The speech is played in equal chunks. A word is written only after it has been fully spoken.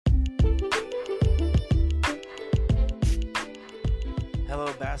Hello,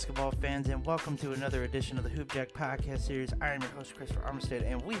 basketball fans, and welcome to another edition of the Hoop Jack Podcast Series. I am your host, Christopher Armstead,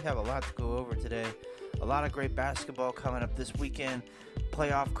 and we have a lot to go over today. A lot of great basketball coming up this weekend.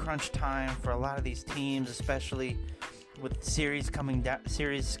 Playoff crunch time for a lot of these teams, especially with series coming down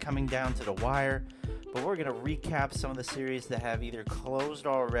to the wire. But we're going to recap some of the series that have either closed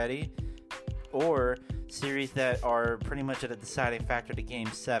already or series that are pretty much at a deciding factor to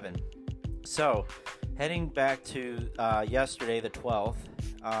Game 7. So, heading back to yesterday, the 12th,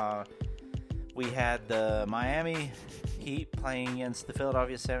 we had the Miami Heat playing against the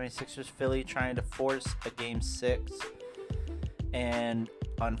Philadelphia 76ers. Philly trying to force a Game 6, and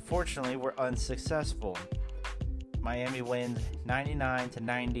unfortunately, we're unsuccessful. Miami wins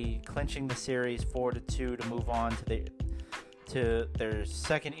 99-90, clinching the series 4-2 to move on to their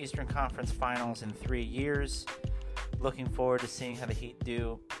second Eastern Conference Finals in 3 years. Looking forward to seeing how the Heat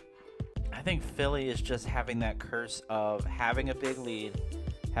do. I think Philly is just having that curse of having a big lead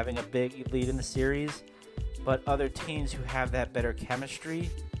in the series, but other teams who have that better chemistry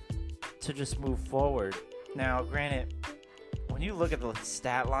to just move forward. Now, granted, when you look at the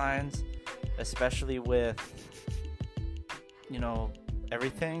stat lines, especially with,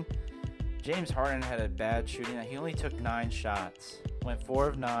 everything, James Harden had a bad shooting. He only took 9 shots, went 4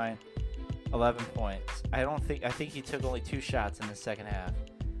 of 9, 11 points. I think he took only 2 shots in the second half.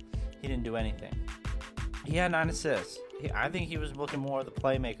 He didn't do anything. He had 9 assists. I think he was looking more of the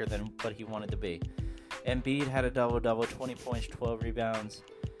playmaker than what he wanted to be. Embiid had a double-double, 20 points, 12 rebounds.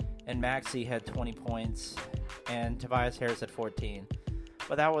 And Maxey had 20 points. And Tobias Harris had 14.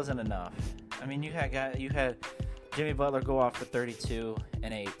 But that wasn't enough. I mean, you had Jimmy Butler go off for 32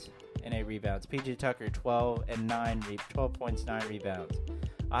 and 8 rebounds. PJ Tucker 12 points, 9 rebounds.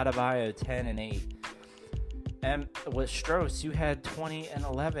 Adebayo 10 and 8. And with Strus, you had 20 and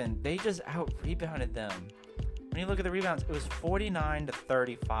 11. They just out-rebounded them. When you look at the rebounds, it was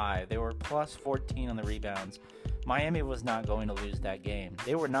 49-35. They were plus 14 on the rebounds. Miami was not going to lose that game.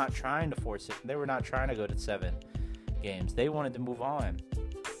 They were not trying to force it. They were not trying to go to 7 games. They wanted to move on.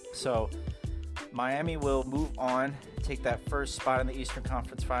 So, Miami will move on, take that first spot in the Eastern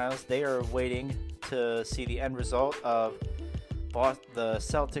Conference Finals. They are waiting to see the end result of the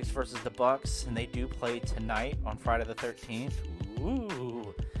Celtics versus the Bucks, and they do play tonight on Friday the 13th.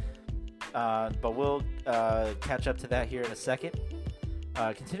 Ooh. But we'll catch up to that here in a second.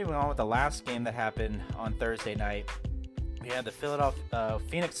 Continuing on with the last game that happened on Thursday night, we had the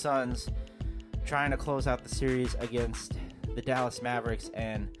Phoenix Suns trying to close out the series against the Dallas Mavericks,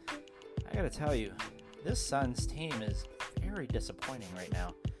 and I gotta tell you, this Suns team is very disappointing right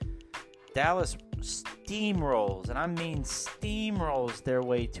now. Dallas steamrolls, and I mean steamrolls their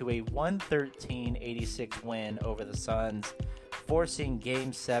way to a 113-86 win over the Suns, forcing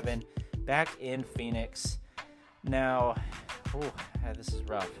Game 7 back in Phoenix. Now, this is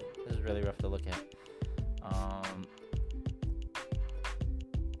rough. This is really rough to look at.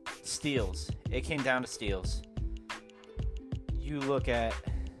 Steals. It came down to steals. You look at,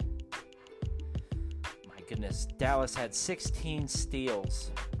 my goodness, Dallas had 16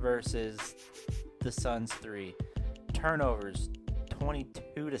 steals versus the Suns 3. Turnovers,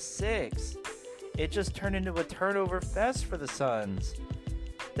 22-6. It just turned into a turnover fest for the Suns.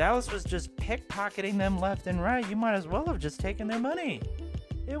 Dallas was just pickpocketing them left and right. You might as well have just taken their money.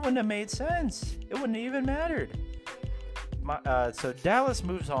 It wouldn't have made sense. It wouldn't have even mattered. So Dallas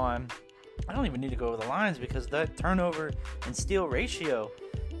moves on. I don't even need to go over the lines because the turnover and steal ratio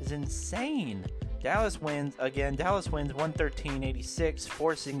is insane. Dallas wins 113-86,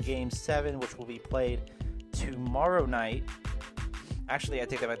 forcing Game 7, which will be played tomorrow night. Actually, I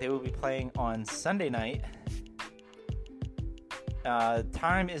take that back. They will be playing on Sunday night.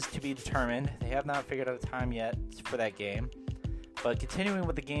 Time is to be determined. They have not figured out a time yet for that game. But continuing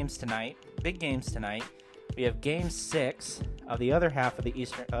with the games tonight, big games tonight, we have Game 6 of the other half of the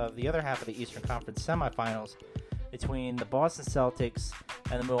Eastern Conference semifinals between the Boston Celtics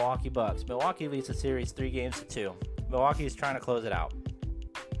and the Milwaukee Bucks. Milwaukee leads the series 3-2. Milwaukee is trying to close it out.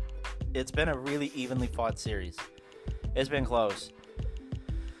 It's been a really evenly fought series. It's been close.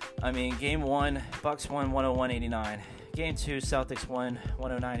 I mean, Game 1, Bucks won 101-89. Game 2, Celtics won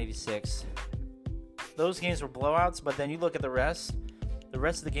 109-86. Those games were blowouts, but then you look at the rest. The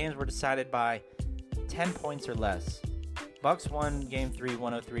rest of the games were decided by 10 points or less. Bucks won Game 3,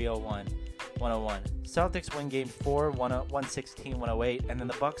 103-101. Celtics win Game 4, 116-108. And then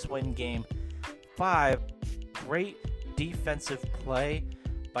the Bucks win Game 5. Great defensive play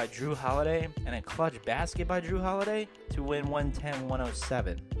by Drew Holiday and a clutch basket by Drew Holiday to win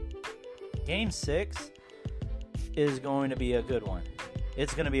 110-107. Game 6 is going to be a good one.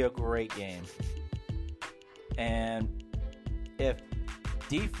 It's going to be a great game. And if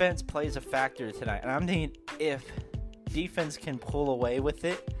defense plays a factor tonight. And I'm thinking if defense can pull away with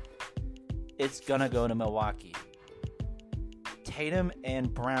it, it's going to go to Milwaukee. Tatum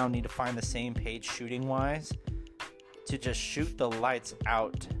and Brown need to find the same page shooting-wise to just shoot the lights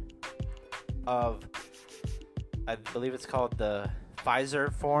out of, I believe it's called the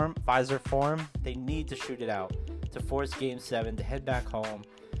Pfizer form. They need to shoot it out to force Game 7, to head back home,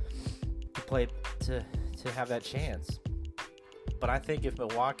 to play, to have that chance. But I think if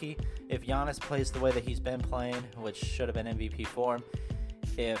Giannis plays the way that he's been playing, which should have been MVP form,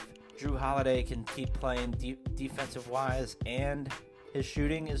 if Drew Holiday can keep playing defensive-wise and his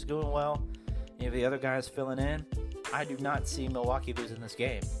shooting is going well, and if the other guys filling in, I do not see Milwaukee losing this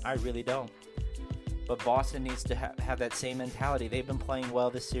game. I really don't. But Boston needs to have that same mentality. They've been playing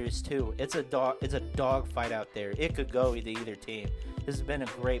well this series too. It's a dog fight out there. It could go to either team. This has been a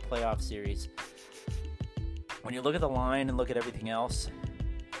great playoff series. When you look at the line and look at everything else,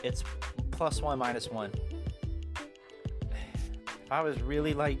 it's +1, -1. If I was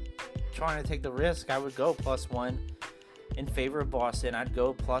really trying to take the risk, I would go +1 in favor of Boston. I'd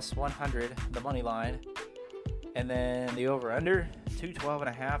go +100, the money line. And then the over-under,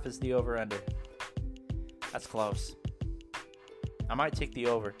 212.5 is the over-under. That's close. I might take the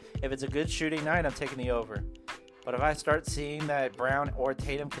over. If it's a good shooting night, I'm taking the over. But if I start seeing that Brown or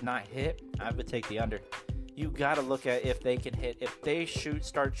Tatum cannot hit, I would take the under. You got to look at if they can hit. If they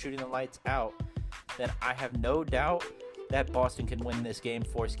start shooting the lights out, then I have no doubt that Boston can win this game,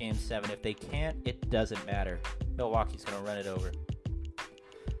 force Game 7. If they can't, it doesn't matter. Milwaukee's going to run it over.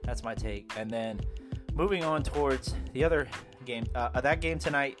 That's my take. And then moving on towards the other game, that game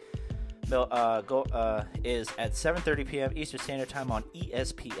tonight is at 7:30 p.m. Eastern Standard Time on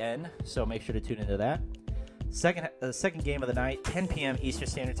ESPN, so make sure to tune into that. Second game of the night, 10 p.m. Eastern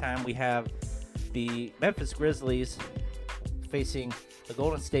Standard Time, we have the Memphis Grizzlies facing the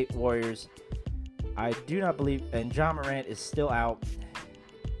Golden State Warriors. I do not believe, and Ja Morant is still out.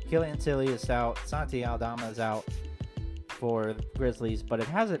 Killian Tilly is out. Santi Aldama is out for the Grizzlies, but it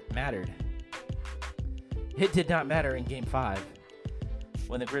hasn't mattered. It did not matter in Game 5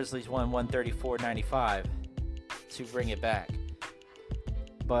 when the Grizzlies won 134-95 to bring it back.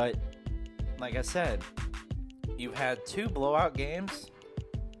 But, like I said, you've had 2 blowout games.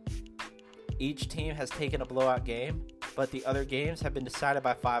 Each team has taken a blowout game, but the other games have been decided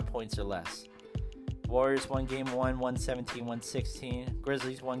by 5 points or less. Warriors won Game 1, 117-116.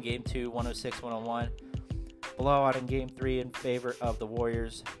 Grizzlies won Game 2, 106-101. Blowout in Game 3 in favor of the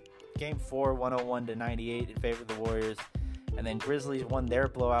Warriors. Game 4, 101-98 in favor of the Warriors. And then Grizzlies won their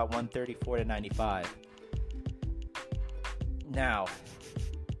blowout 134-95. Now,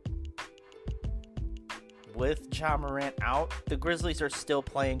 with Ja Morant out, the Grizzlies are still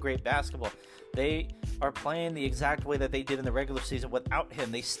playing great basketball. They are playing the exact way that they did in the regular season. Without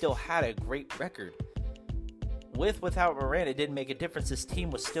him, they still had a great record. Without Morant, it didn't make a difference. This team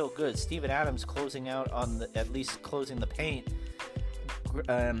was still good. Steven Adams closing out at least closing the paint.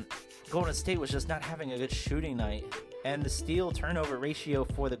 Golden State was just not having a good shooting night. And the steal turnover ratio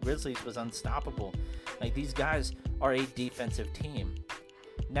for the Grizzlies was unstoppable. These guys are a defensive team.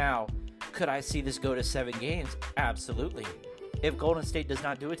 Now, could I see this go to 7 games? Absolutely. If Golden State does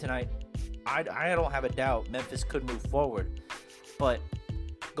not do it tonight, I don't have a doubt Memphis could move forward. But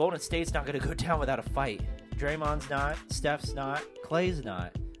Golden State's not going to go down without a fight. Draymond's not. Steph's not. Klay's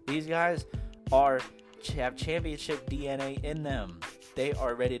not. These guys have championship DNA in them. They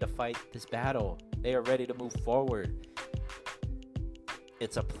are ready to fight this battle. They are ready to move forward.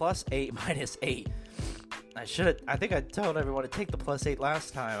 It's a +8, -8. I think I told everyone to take the +8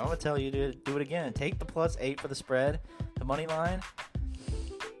 last time. I'm going to tell you to do it again. Take the +8 for the spread, the money line.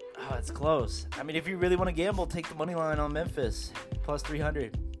 Oh, it's close. I mean, if you really want to gamble, take the money line on Memphis,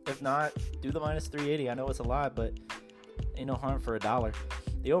 +300. If not, do the -380. I know it's a lot, but ain't no harm for $1.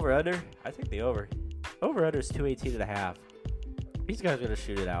 The over-under, I think the over. Over-under is 218.5. These guys are going to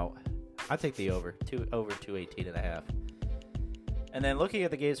shoot it out. I take the over. Over 218.5. And then looking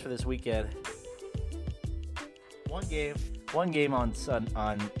at the games for this weekend, one game on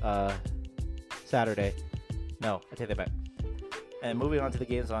Saturday. No, I take that back. And moving on to the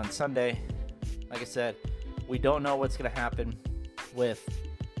games on Sunday, like I said, we don't know what's going to happen with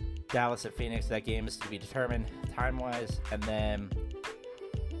Dallas at Phoenix. That game is to be determined time-wise. And then,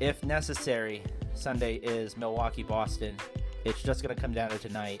 if necessary, Sunday is Milwaukee-Boston. It's just going to come down to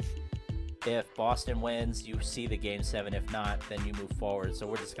tonight. If Boston wins, you see the Game 7. If not, then you move forward. So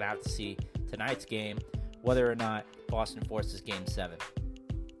we're just going to have to see tonight's game, whether or not Boston forces Game 7.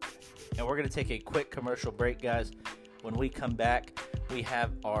 And we're going to take a quick commercial break, guys. When we come back, we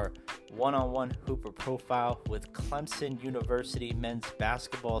have our one-on-one Hooper profile with Clemson University men's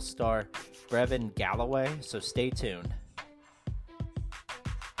basketball star Brevin Galloway, so stay tuned.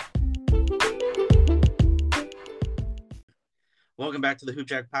 Welcome back to the Hoop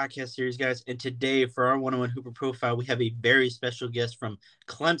Jack podcast series, guys. And today, for our one-on-one Hooper profile, we have a very special guest from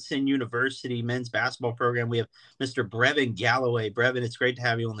Clemson University men's basketball program. We have Mr. Brevin Galloway. Brevin, it's great to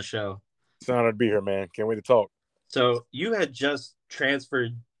have you on the show. It's an honor to be here, man. Can't wait to talk. So you had just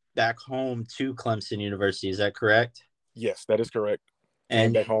transferred back home to Clemson University. Is that correct? Yes, that is correct.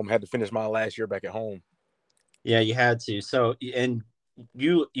 And back home, had to finish my last year back at home. Yeah, you had to. So, and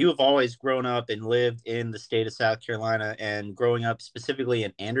you have always grown up and lived in the state of South Carolina, and growing up specifically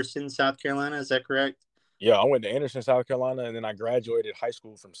in Anderson, South Carolina. Is that correct? Yeah, I went to Anderson, South Carolina, and then I graduated high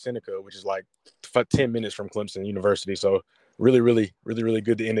school from Seneca, which is like 10 minutes from Clemson University. So really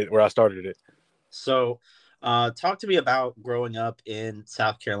good to end it where I started it. So talk to me about growing up in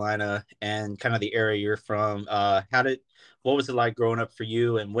South Carolina and kind of the area you're from. What was it like growing up for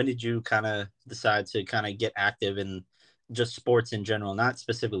you, and when did you kind of decide to kind of get active in just sports in general, not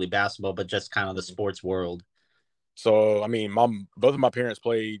specifically basketball, but just kind of the sports world? So, I mean, both of my parents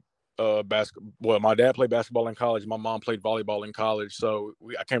played basketball. Well, my dad played basketball in college. My mom played volleyball in college. So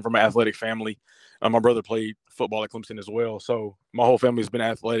I came from an athletic family. My brother played football at Clemson as well. So my whole family has been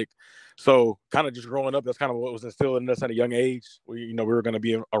athletic. So kind of just growing up, that's kind of what was instilled in us at a young age. We were going to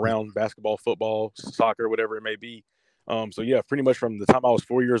be around basketball, football, soccer, whatever it may be. So yeah, pretty much from the time I was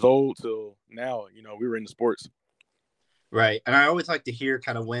 4 years old till now, we were in the sports. Right. And I always like to hear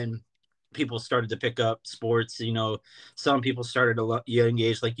kind of when people started to pick up sports. Some people started a young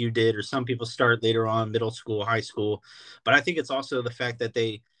age like you did, or some people start later on, middle school, high school. But I think it's also the fact that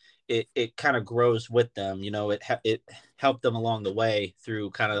it kind of grows with them. It helped them along the way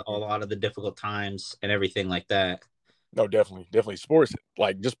through kind of a lot of the difficult times and everything like that. No, definitely. Sports,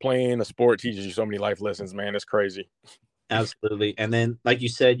 like just playing a sport teaches you so many life lessons, man. It's crazy. Absolutely. And then, like you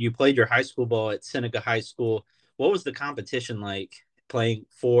said, you played your high school ball at Seneca High School. What was the competition like playing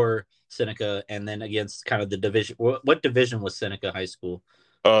for Seneca and then against kind of the division? What division was Seneca High School?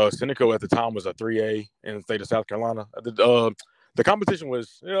 Seneca at the time was a 3A in the state of South Carolina. The competition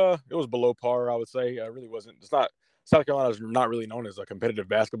was, it was below par, I would say. It really wasn't. South Carolina is not really known as a competitive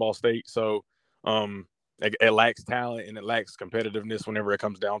basketball state. So it lacks talent and it lacks competitiveness whenever it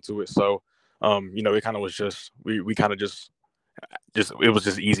comes down to it. So, it kind of was just, we kind of just it was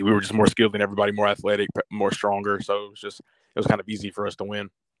just easy. We were just more skilled than everybody, more athletic, more stronger. So it was kind of easy for us to win.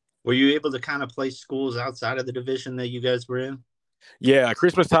 Were you able to kind of play schools outside of the division that you guys were in? Yeah, at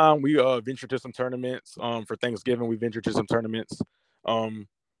Christmas time, we ventured to some tournaments. For Thanksgiving, we ventured to some tournaments.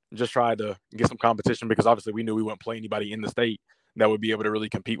 Just tried to get some competition because obviously we knew we wouldn't play anybody in the state that would be able to really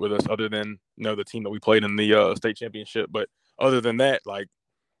compete with us other than, the team that we played in the state championship. But other than that, like,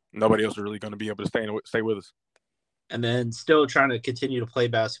 nobody else was really going to be able to stay with us. And then still trying to continue to play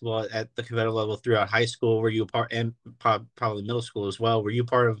basketball at the competitive level throughout high school. Were you and probably middle school as well? Were you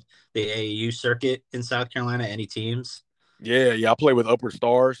part of the AAU circuit in South Carolina? Any teams? Yeah. I played with Upward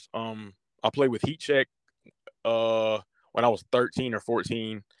Stars. I played with Heat Check when I was 13 or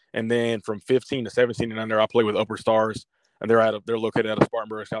 14. And then from 15 to 17 and under, I played with Upward Stars. And they're located out of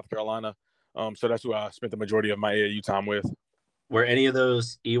Spartanburg, South Carolina. So that's who I spent the majority of my AAU time with. Were any of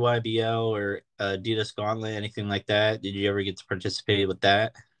those EYBL or Adidas Gauntlet, anything like that? Did you ever get to participate with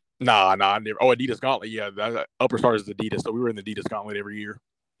that? Nah, I never. Oh, Adidas Gauntlet. Yeah, Upper Stars is Adidas, so we were in the Adidas Gauntlet every year.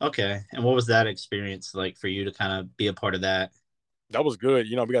 Okay. And what was that experience like for you to kind of be a part of that? That was good.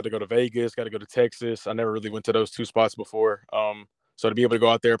 We got to go to Vegas, got to go to Texas. I never really went to those two spots before. So to be able to go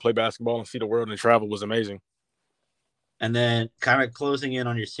out there, play basketball, and see the world and travel was amazing. And then kind of closing in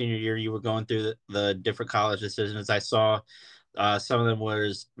on your senior year, you were going through the different college decisions. I saw some of them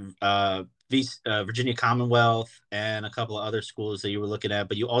was Virginia Commonwealth and a couple of other schools that you were looking at,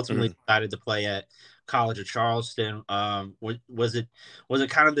 but you ultimately decided to play at College of Charleston. Was it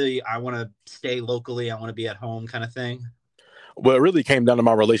kind of the I want to stay locally, I want to be at home kind of thing? Well, it really came down to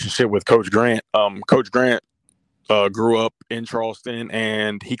my relationship with Coach Grant. Coach Grant grew up in Charleston,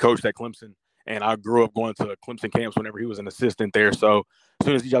 and he coached at Clemson. And I grew up going to Clemson camps whenever he was an assistant there. So as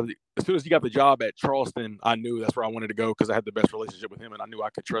soon as he got the job at Charleston, I knew that's where I wanted to go because I had the best relationship with him, and I knew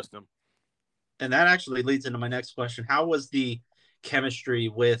I could trust him. And that actually leads into my next question. How was the chemistry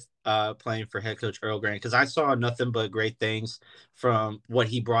with playing for head coach Earl Grant? Because I saw nothing but great things from what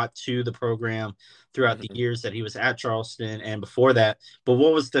he brought to the program throughout the years that he was at Charleston and before that. But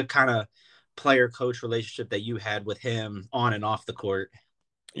what was the kind of player-coach relationship that you had with him on and off the court?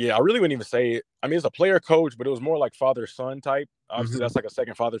 Yeah, I really wouldn't even say it. I mean, it's a player coach, but it was more like father-son type. Obviously, that's like a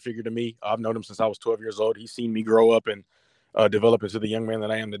second father figure to me. I've known him since I was 12 years old. He's seen me grow up, and develop into the young man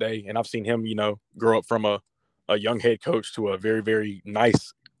that I am today. And I've seen him, grow up from a young head coach to a very, very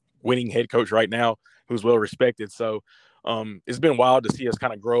nice winning head coach right now who's well respected. So it's been wild to see us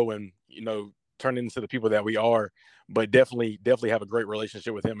kind of grow and, turn into the people that we are, but definitely have a great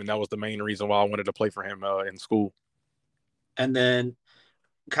relationship with him. And that was the main reason why I wanted to play for him in school. And then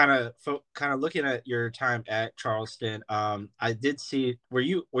kind of looking at your time at Charleston, I did see, were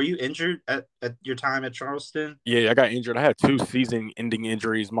you injured at your time at Charleston? Yeah, I got injured. I had 2 season-ending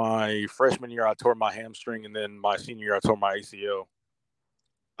injuries. My freshman year, I tore my hamstring, and then my senior year, I tore my ACL.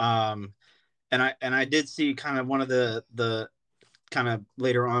 And I did see kind of one of the kind of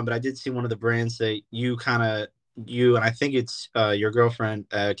later on, but I did see one of the brands that you and I think it's your girlfriend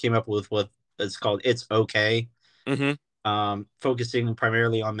came up with what it's called. It's okay. Mm-hmm. Focusing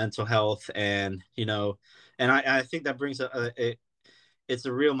primarily on mental health, and and I think that brings it's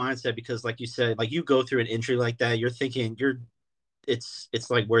a real mindset, because like you said, like you go through an injury like that, you're thinking it's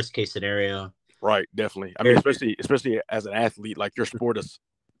like worst case scenario. Right, definitely. I mean, especially as an athlete, like your sport is,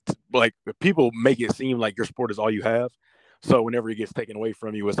 like people make it seem like your sport is all you have. So whenever it gets taken away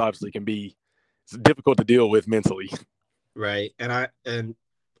from you, it's difficult to deal with mentally. Right. And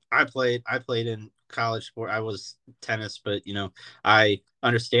I played in college sport. I was tennis, but I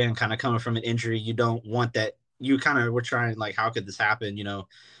understand kind of coming from an injury, you don't want that. You kind of were trying, like, how could this happen?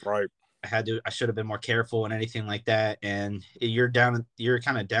 Right. I should have been more careful and anything like that. And you're kind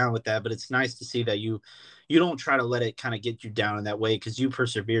of down with that, but it's nice to see that you don't try to let it kind of get you down in that way, because you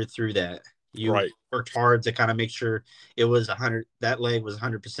persevered through that. You Right. worked hard to kind of make sure it was that leg was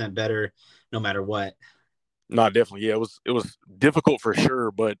 100% better no matter what. No, definitely. Yeah, it was difficult for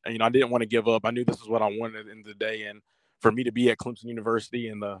sure, but I didn't want to give up. I knew this is what I wanted at the end of the day, and for me to be at Clemson University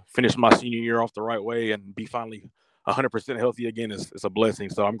and finish my senior year off the right way and be finally 100% healthy again is a blessing.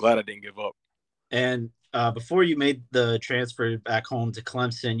 So I'm glad I didn't give up. And before you made the transfer back home to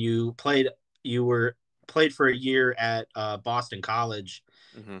Clemson, you played for a year at Boston College.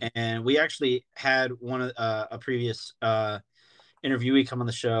 Mm-hmm. And we actually had one of a previous interviewee come on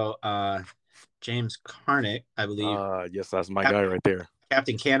the show, James Carnick, I believe. Yes, that's my guy right there.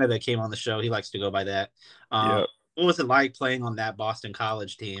 Captain Canada came on the show. He likes to go by that. Yeah. What was it like playing on that Boston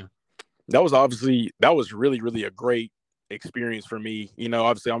College team? That was really, really a great experience for me.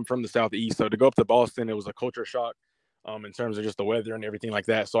 Obviously I'm from the Southeast, so to go up to Boston, it was a culture shock in terms of just the weather and everything like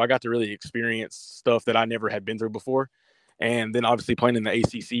that. So I got to really experience stuff that I never had been through before. And then obviously playing in the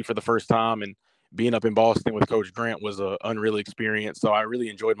ACC for the first time and being up in Boston with Coach Grant was an unreal experience. So I really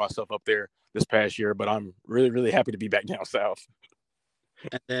enjoyed myself up there this past year, but I'm really, really happy to be back down south.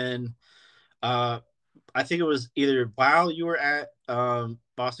 And then I think it was either while you were at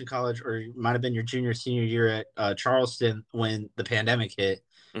Boston College, or it might have been your senior year at Charleston when the pandemic hit.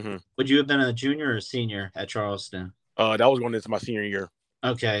 Mm-hmm. Would you have been a junior or a senior at Charleston? That was going into my senior year.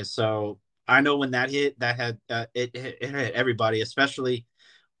 Okay, so I know when that hit, that had it hit everybody, especially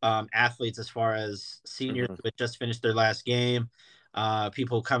athletes, as far as seniors who had just finished their last game,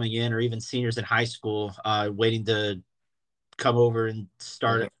 people coming in, or even seniors in high school waiting to come over and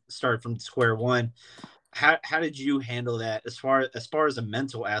start from square one. How did you handle that as far as a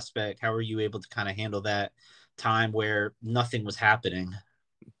mental aspect? How were you able to kind of handle that time where nothing was happening?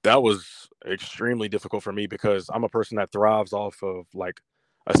 That was extremely difficult for me because I'm a person that thrives off of like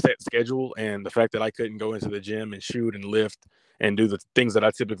a set schedule, and the fact that I couldn't go into the gym and shoot and lift and do the things that I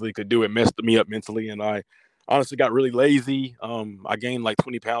typically could do, it messed me up mentally, and I honestly got really lazy. I gained like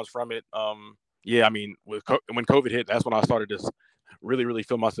 20 pounds from it. Yeah, I mean, when COVID hit, that's when I started to really, really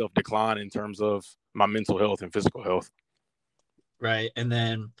feel myself decline in terms of my mental health and physical health. Right. And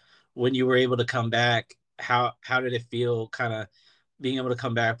then when you were able to come back, how did it feel, kind of being able to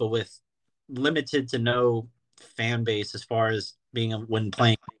come back, but with limited to no fan base, as far as being when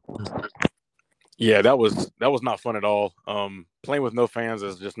playing? Yeah, that was not fun at all. Playing with no fans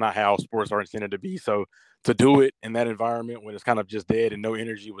is just not how sports are intended to be. So to do it in that environment when it's kind of just dead and no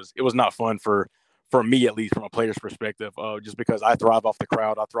energy was not fun for me, at least from a player's perspective. Just because I thrive off the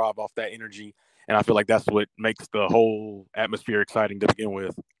crowd, I thrive off that energy, and I feel like that's what makes the whole atmosphere exciting to begin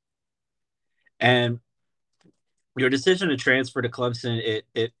with. And your decision to transfer to Clemson,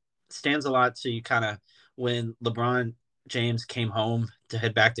 it stands a lot to you, kind of when LeBron James came home to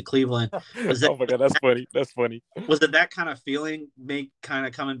head back to Cleveland. Oh my God, that's funny. That's funny. Was it that kind of feeling, kind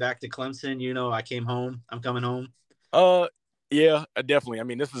of coming back to Clemson? I came home. I'm coming home. Yeah, definitely. I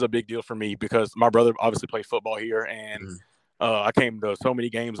mean, this is a big deal for me because my brother obviously played football here, and I came to so many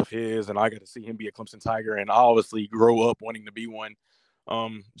games of his, and I got to see him be a Clemson Tiger, and I obviously grow up wanting to be one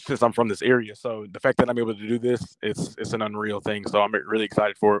since I'm from this area. So the fact that I'm able to do this, it's an unreal thing. So I'm really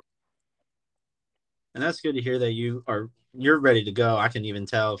excited for it. And that's good to hear that you're ready to go. I can even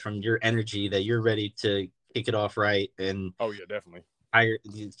tell from your energy that you're ready to kick it off right and Oh yeah, definitely.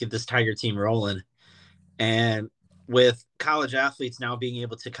 get this Tiger team rolling. And with college athletes now being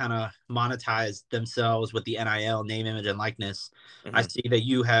able to kind of monetize themselves with the NIL, name, image, and likeness, I Hmm. see that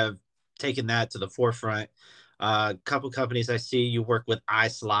you have taken that to the forefront. A couple companies I see you work with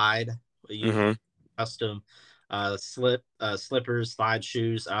iSlide. You Hmm. custom slippers, slide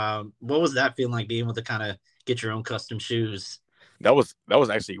shoes. What was that feeling like being able to kind of get your own custom shoes? That was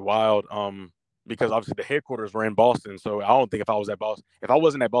actually wild. Because obviously the headquarters were in Boston, so I don't think if I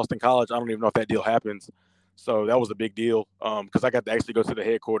wasn't at Boston College, I don't even know if that deal happens. So that was a big deal. Because I got to actually go to the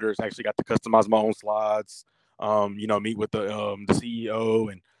headquarters, actually got to customize my own slides. Meet with the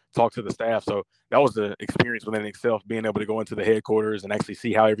CEO and talk to the staff. So that was the experience within itself, being able to go into the headquarters and actually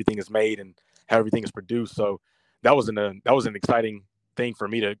see how everything is made and how everything is produced. So that was an exciting thing for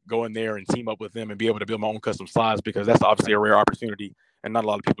me to go in there and team up with them and be able to build my own custom slides, because that's obviously a rare opportunity and not a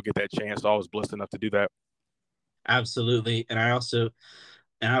lot of people get that chance. So I was blessed enough to do that. Absolutely. And I also,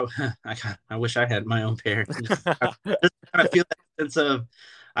 and I wish I had my own pair. Just kind of feel that sense of,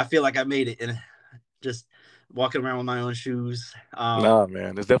 I feel like I made it, and just walking around with my own shoes. Nah,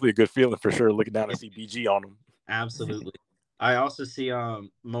 man, it's definitely a good feeling for sure. Looking down and see BG on them. Absolutely. I also see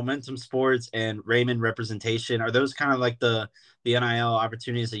Momentum Sports and Raymond Representation. Are those kind of like the NIL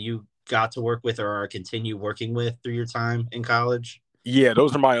opportunities that you got to work with or are continue working with through your time in college? Yeah,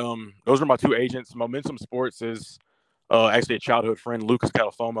 those are my two agents. Momentum Sports is actually a childhood friend, Lucas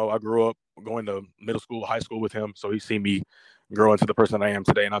Califomo. I grew up going to middle school, high school with him, so he's seen me grow into the person I am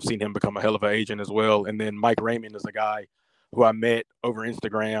today, and I've seen him become a hell of an agent as well. And then Mike Raymond is a guy who I met over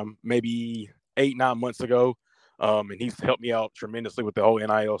Instagram maybe 8-9 months ago, and he's helped me out tremendously with the whole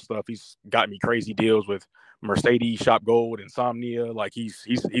NIL stuff. He's got me crazy deals with Mercedes, Shop Gold, Insomnia. Like he's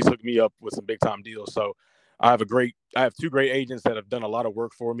hooked me up with some big time deals. So I have two great agents that have done a lot of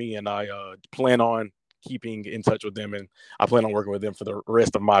work for me, and I plan on keeping in touch with them, and I plan on working with them for the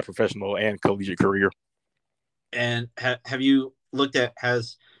rest of my professional and collegiate career. And have you looked at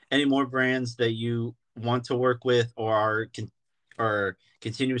has any more brands that you want to work with or are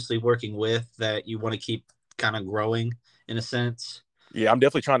continuously working with that you want to keep kind of growing in a sense? Yeah, I'm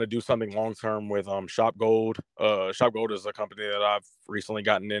definitely trying to do something long term with Shop Gold. Shop Gold is a company that I've recently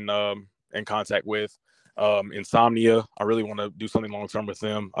gotten in contact with. Insomnia, I really want to do something long term with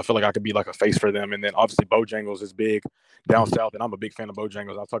them. I feel like I could be like a face for them. And then obviously Bojangles is big down south, and I'm a big fan of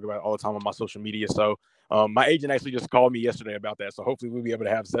Bojangles. I talk about it all the time on my social media. So my agent actually just called me yesterday about that. So hopefully we'll be able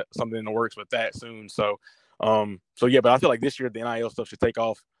to have something in the works with that soon. So yeah, but I feel like this year the NIL stuff should take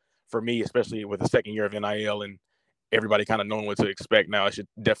off for me, especially with the second year of NIL and everybody kind of knowing what to expect now. It should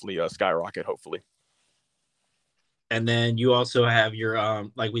definitely skyrocket, hopefully. And then you also have your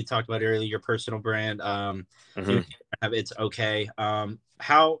like we talked about earlier, your personal brand. You Mm-hmm. have It's Okay.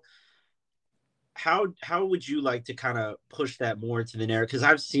 How would you like to kind of push that more to the narrative? Because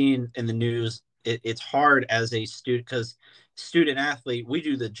I've seen in the news it's hard as a student because student athlete, we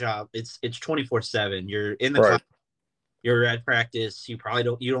do the job. It's 24/7. You're in the class, Right. you're at practice. You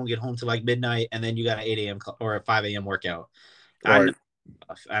don't get home till like midnight, and then you got an 8 a.m. or a 5 a.m. workout. I Right. know,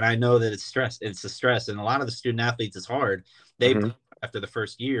 and I know that it's stress. It's a stress, and a lot of the student athletes, it's hard. They Mm-hmm. break after the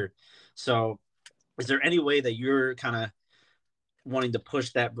first year. So, is there any way that you're kind of wanting to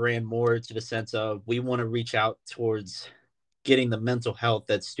push that brand more to the sense of we want to reach out towards getting the mental health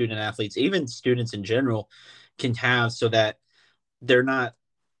that student athletes, even students in general, can have, so that they're not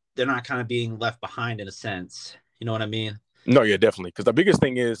they're not kind of being left behind in a sense. You know what I mean? No, yeah, definitely. Because the biggest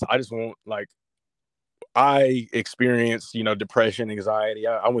thing is I just want like I experienced, depression, anxiety.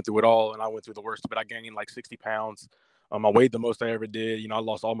 I went through it all, and I went through the worst of it. I gained like 60 pounds. I weighed the most I ever did. I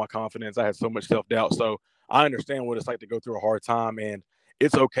lost all my confidence. I had so much self doubt. So I understand what it's like to go through a hard time, and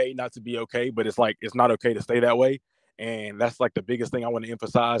it's okay not to be okay, but it's like it's not okay to stay that way. And that's like the biggest thing I want to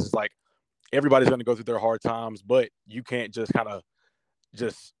emphasize is like everybody's going to go through their hard times, but you can't just kind of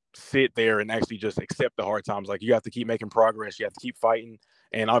just sit there and actually just accept the hard times. Like you have to keep making progress. You have to keep fighting.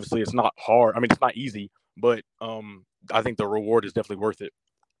 And obviously it's not hard. I mean, it's not easy, but I think the reward is definitely worth it.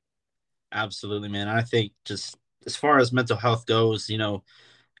 Absolutely, man. I think just as far as mental health goes,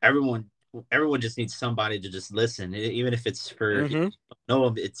 everyone everyone just needs somebody to just listen, even if it's for Mm-hmm.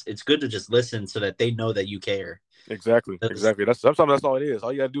 no. It's good to just listen so that they know that you care. Exactly. That's Exactly. That's sometimes that's all it is.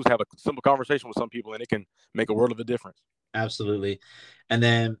 All you got to do is have a simple conversation with some people, and it can make a world of a difference. absolutely. And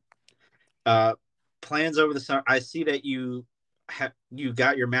then uh plans over the summer. I see that you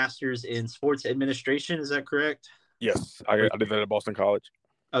got your master's in sports administration. Is that correct? Yes, Or I did that at Boston College.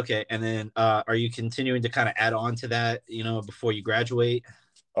 okay, and then are you continuing to kind of add on to that, before you graduate?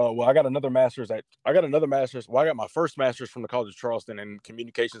 Well, I got another master's. Well, I got my first master's from the College of Charleston in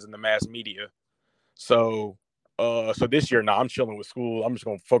communications and the mass media. So, so this year, now I'm chilling with school. I'm just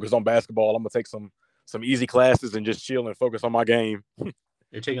gonna focus on basketball. I'm gonna take some easy classes and just chill and focus on my game.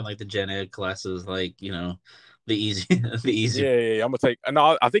 You're taking like the gen ed classes, like the easy, the easy. Yeah. I'm gonna take.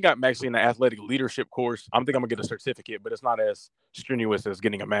 No, I think I'm actually in the athletic leadership course. I'm think I'm gonna get a certificate, but it's not as strenuous as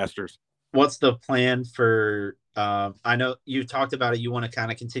getting a master's. What's the plan for? I know you talked about it. You want to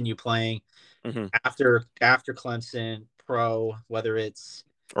kind of continue playing Mm-hmm. after Clemson pro, whether it's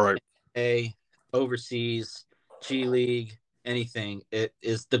All right. a overseas G League, anything. It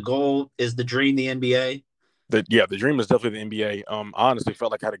is the goal. Is the dream the NBA? The dream is definitely the NBA. I honestly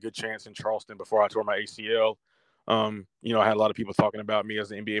felt like I had a good chance in Charleston before I tore my ACL. I had a lot of people talking about me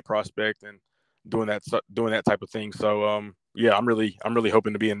as an NBA prospect and doing that type of thing. So, I'm really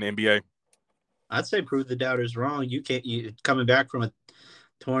hoping to be in the NBA. I'd say prove the doubters wrong. You coming back from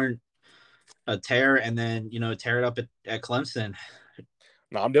a tear and then tear it up at Clemson.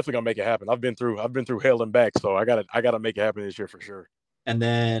 No, I'm definitely gonna make it happen. I've been through hell and back, so I gotta make it happen this year for sure. And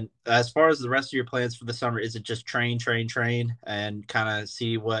then as far as the rest of your plans for the summer, is it just train, and kind of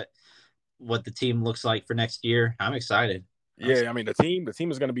see what the team looks like for next year? I'm excited. Yeah, I mean the team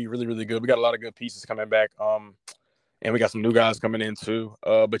is going to be really, really good. We got a lot of good pieces coming back, and we got some new guys coming in too.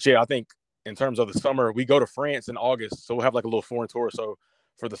 But yeah, I think in terms of the summer, we go to France in August, so we'll have like a little foreign tour. So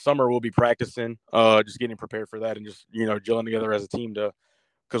for the summer, we'll be practicing, just getting prepared for that, and just gelling together as a team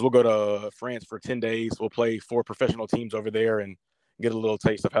because we'll go to France for 10 days. We'll play 4 professional teams over there and get a little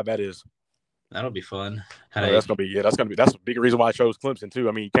taste of how that is. That'll be fun. That's a big reason why I chose Clemson too.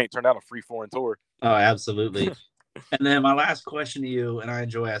 I mean, you can't turn down a free foreign tour. Oh, absolutely. And then my last question to you, and I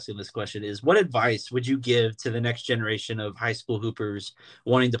enjoy asking this question, is what advice would you give to the next generation of high school hoopers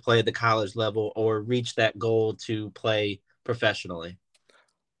wanting to play at the college level or reach that goal to play professionally?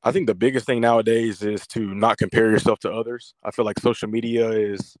 I think the biggest thing nowadays is to not compare yourself to others. I feel like social media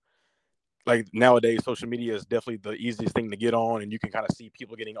is definitely the easiest thing to get on, and you can kind of see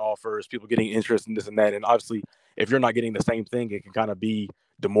people getting offers, people getting interest in this and that. And obviously, if you're not getting the same thing, it can kind of be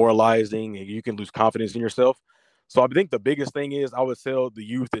demoralizing and you can lose confidence in yourself. So I think the biggest thing is I would tell the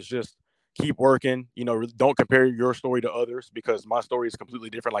youth is just keep working. Don't compare your story to others because my story is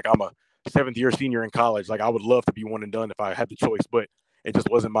completely different. Like I'm a 7th-year senior in college. Like I would love to be one and done if I had the choice, but it just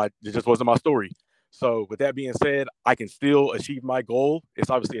wasn't my story. So with that being said, I can still achieve my goal. It's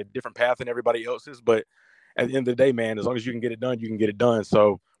obviously a different path than everybody else's, but at the end of the day, man, as long as you can get it done, you can get it done.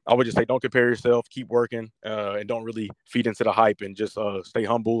 So I would just say, don't compare yourself, keep working, and don't really feed into the hype, and just stay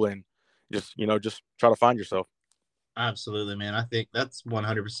humble and just try to find yourself. Absolutely, man. I think that's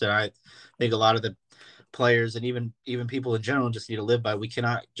 100%. I think a lot of the players and even people in general just need to live by. We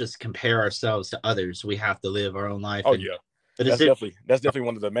cannot just compare ourselves to others. We have to live our own life. Oh, yeah. That's definitely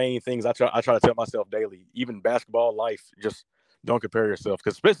one of the main things I try to tell myself daily. Even basketball life, just don't compare yourself.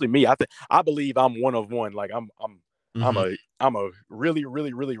 Because especially me, I believe I'm one of one. Like I'm a really,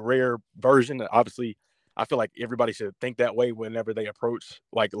 really, really rare version. Obviously, I feel like everybody should think that way whenever they approach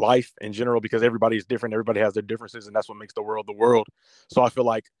like life in general, because everybody is different. Everybody has their differences, and that's what makes the world the world. So I feel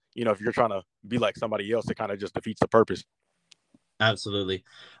like if you're trying to be like somebody else, it kind of just defeats the purpose. Absolutely.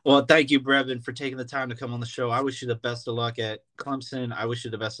 Well, thank you, Brevin, for taking the time to come on the show. I wish you the best of luck at Clemson. I wish you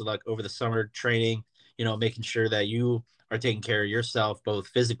the best of luck over the summer training, making sure that you are taking care of yourself, both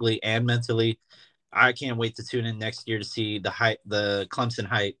physically and mentally. I can't wait to tune in next year to see the Clemson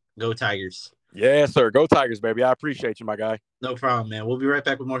hype. Go Tigers. Yeah, sir. Go Tigers, baby. I appreciate you, my guy. No problem, man. We'll be right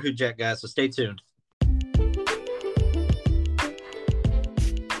back with more Hoot Jack, guys, so stay tuned.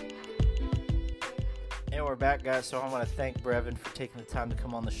 We're back, guys, so I want to thank Brevin for taking the time to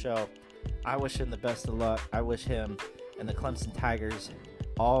come on the show. I wish him the best of luck. I wish him and the Clemson Tigers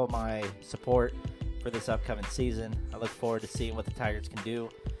all my support for this upcoming season. I look forward to seeing what the Tigers can do.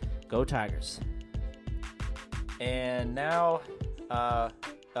 Go Tigers. And now I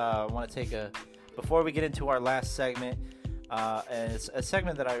want to take before we get into our last segment, and it's a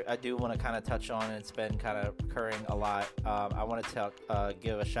segment that I do want to kind of touch on, and it's been kind of occurring a lot. I want to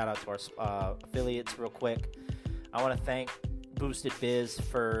give a shout out to our affiliates real quick. I want to thank Boosted Biz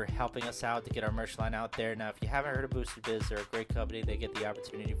for helping us out to get our merch line out there. Now, if you haven't heard of Boosted Biz, they're a great company. They get the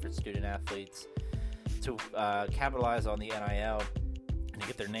opportunity for student athletes to capitalize on the NIL and to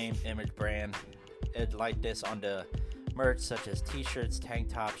get their name, image, brand, and like this onto merch such as t-shirts, tank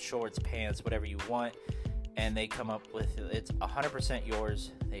tops, shorts, pants, whatever you want. And they come up with it's 100%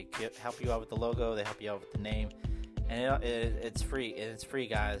 yours. They help you out with the logo. They help you out with the name, and it's free. It's free,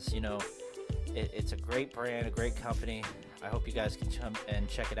 guys. It's a great brand, a great company. I hope you guys can come and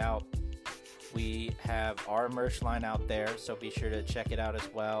check it out. We have our merch line out there, so be sure to check it out as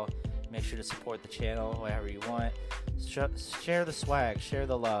well. Make sure to support the channel however you want. Share the swag, share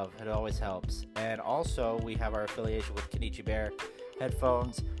the love. It always helps. And also, we have our affiliation with Kenichi Bear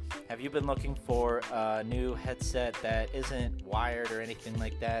headphones. Have you been looking for a new headset that isn't wired or anything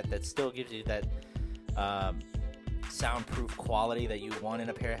like that, that still gives you that soundproof quality that you want in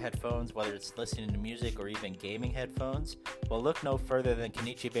a pair of headphones, whether it's listening to music or even gaming headphones? Well, look no further than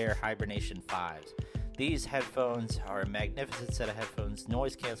Kenichi Bear Hibernation 5s. These headphones are a magnificent set of headphones,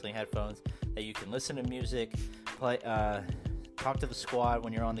 noise-canceling headphones that you can listen to music, play, talk to the squad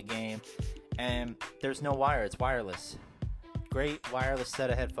when you're on the game, and there's no wire. It's wireless. Great wireless set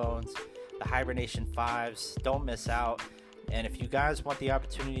of headphones, the Hibernation 5s. Don't miss out. And if you guys want the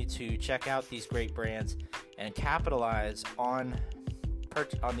opportunity to check out these great brands and capitalize on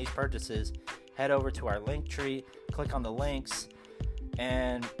these purchases, head over to our link tree, click on the links,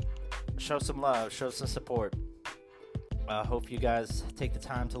 and show some love, show some support. Hope you guys take the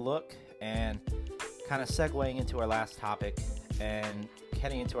time to look, and kind of segueing into our last topic and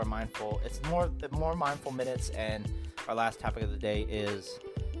heading into our more mindful minutes, and our last topic of the day is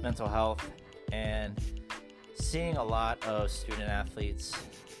mental health, and seeing a lot of student athletes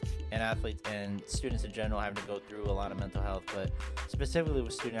and students in general having to go through a lot of mental health, but specifically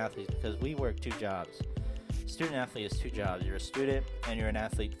with student athletes, because we work two jobs. Student athlete is two jobs. You're a student and you're an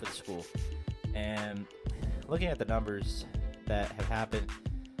athlete for the school. And looking at the numbers that have happened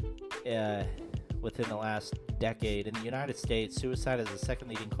within the last decade in the United States, suicide is the second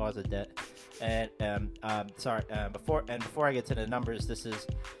leading cause of death. And before I get to the numbers,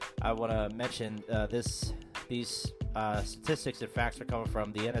 I want to mention these statistics and facts are coming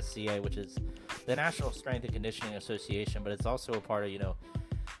from the NSCA, which is the National Strength and Conditioning Association, but it's also a part of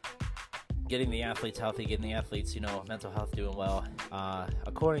getting the athletes healthy, getting the athletes, mental health doing well.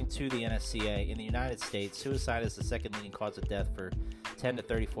 According to the NSCA, in the United States, suicide is the second leading cause of death for 10 to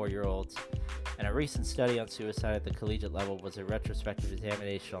 34-year-olds. And a recent study on suicide at the collegiate level was a retrospective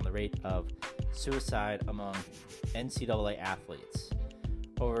examination on the rate of suicide among NCAA athletes.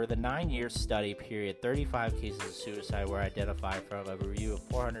 Over the 9-year study period, 35 cases of suicide were identified from a review of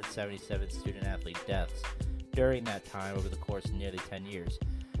 477 student-athlete deaths during that time over the course of nearly 10 years.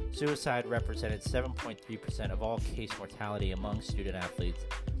 Suicide represented 7.3% of all case mortality among student athletes.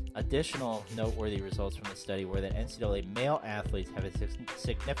 Additional noteworthy results from the study were that NCAA male athletes have a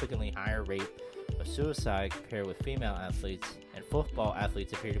significantly higher rate of suicide compared with female athletes, and football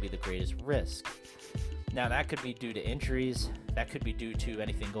athletes appear to be the greatest risk. Now, that could be due to injuries, that could be due to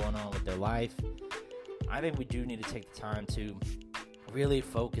anything going on with their life. I think we do need to take the time to really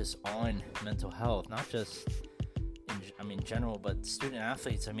focus on mental health, not just in general, but student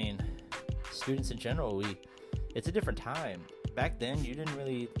athletes. Students in general, it's a different time. Back then, you didn't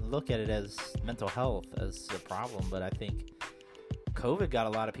really look at it as mental health as a problem, but I think COVID got a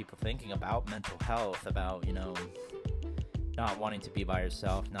lot of people thinking about mental health, about, not wanting to be by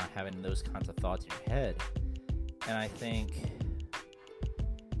yourself, not having those kinds of thoughts in your head. And I think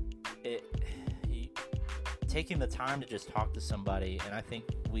taking the time to just talk to somebody, and I think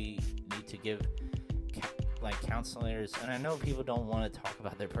we need to give counselors, and I know people don't want to talk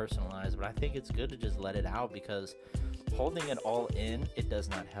about their personal lives, but I think it's good to just let it out, because holding it all in, it does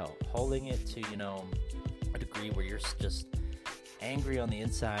not help. Holding it to, a degree where you're just angry on the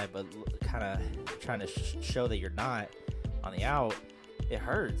inside, but kind of trying to show that you're not on the out, it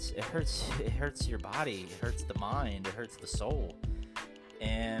hurts. It hurts your body. It hurts the mind. It hurts the soul.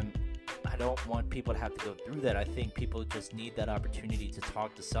 And I don't want people to have to go through that. I think people just need that opportunity to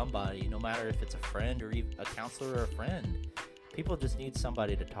talk to somebody, no matter if it's a friend or even a counselor or a friend. People just need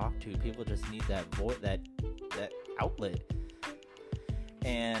somebody to talk to. People just need that outlet.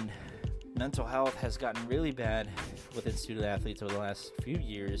 And mental health has gotten really bad within student athletes over the last few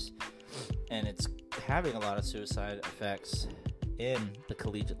years, and it's having a lot of suicide effects in the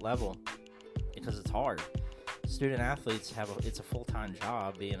collegiate level because it's hard. Student athletes it's a full-time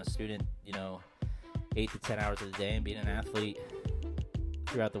job being a student, 8 to 10 hours a day, and being an athlete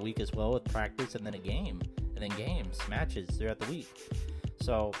throughout the week as well, with practice and then a game, and then games, matches throughout the week.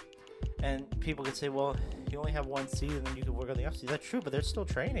 So, and people could say, well, you only have one season and you can work on the off season. That's true, but they're still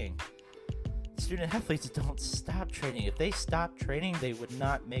training. Student athletes don't stop training. If they stop training, they would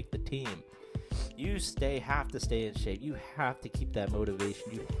not make the team. You have to stay in shape. You have to keep that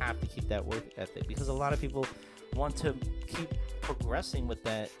motivation. You have to keep that work ethic, because a lot of people want to keep progressing with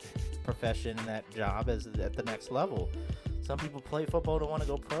that profession and that job at the next level. Some people play football to want to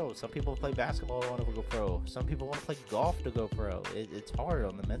go pro. Some people play basketball to want to go pro. Some people want to play golf to go pro. It's hard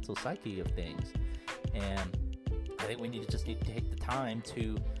on the mental psyche of things. And I think we need to take the time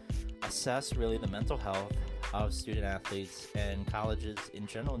to assess really the mental health of student athletes, and colleges in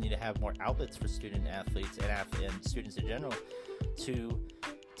general need to have more outlets for student athletes and students in general to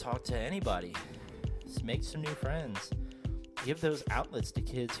talk to anybody, make some new friends, give those outlets to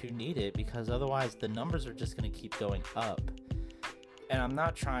kids who need it, because otherwise the numbers are just going to keep going up. And I'm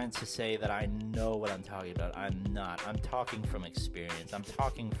not trying to say that I know what I'm talking about. I'm not. I'm talking from experience. I'm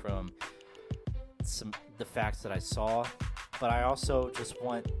talking from the facts that I saw. But I also just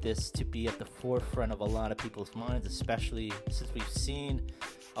want this to be at the forefront of a lot of people's minds, especially since we've seen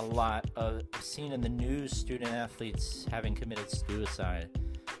in the news student athletes having committed suicide,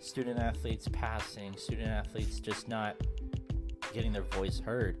 student athletes passing, student athletes just not getting their voice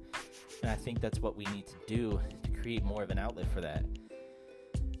heard. And I think that's what we need to do to create more of an outlet for that.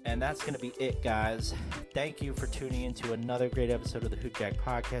 And that's going to be it, guys. Thank you for tuning in to another great episode of the Hoop Jack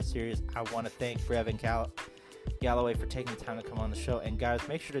podcast series. I want to thank Brevin Galloway for taking the time to come on the show. And guys,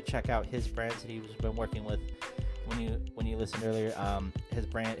 make sure to check out his brands that he's been working with. When you listened earlier, his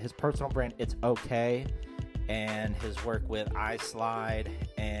personal brand, It's Okay, and his work with iSlide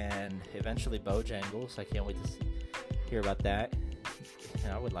and eventually Bojangles. I can't wait to hear about that.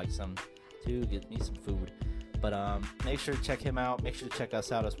 I would like some too. Get me some food. But make sure to check him out. Make sure to check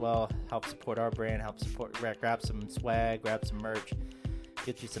us out as well. Help support our brand. Grab some swag. Grab some merch.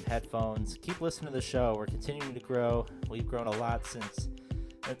 Get you some headphones. Keep listening to the show. We're continuing to grow. We've grown a lot since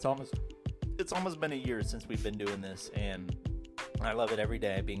it's almost been a year since we've been doing this, and I love it every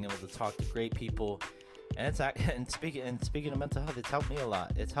day. Being able to talk to great people, and speaking of mental health, it's helped me a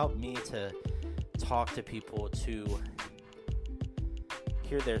lot. It's helped me to talk to people, to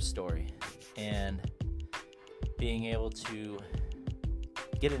hear their story, and being able to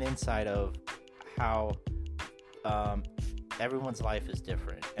get an insight of how everyone's life is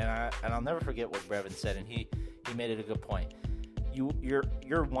different. And I'll never forget what Brevin said, and he made it a good point.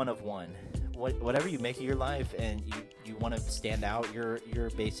 You're one of one. Whatever you make of your life, and you want to stand out, you're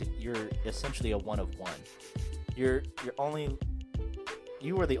essentially a one of one. You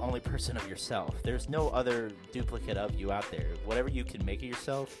are the only person of yourself. There's no other duplicate of you out there. Whatever you can make of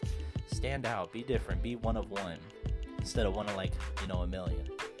yourself, stand out, be different, be one of one, instead of one of a million.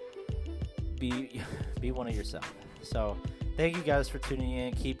 Be one of yourself. So thank you guys for tuning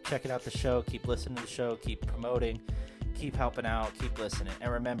in. Keep checking out the show, keep listening to the show, keep promoting, keep helping out, keep listening.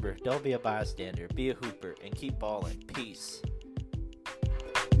 And remember, don't be a bystander, be a hooper, and keep balling. Peace.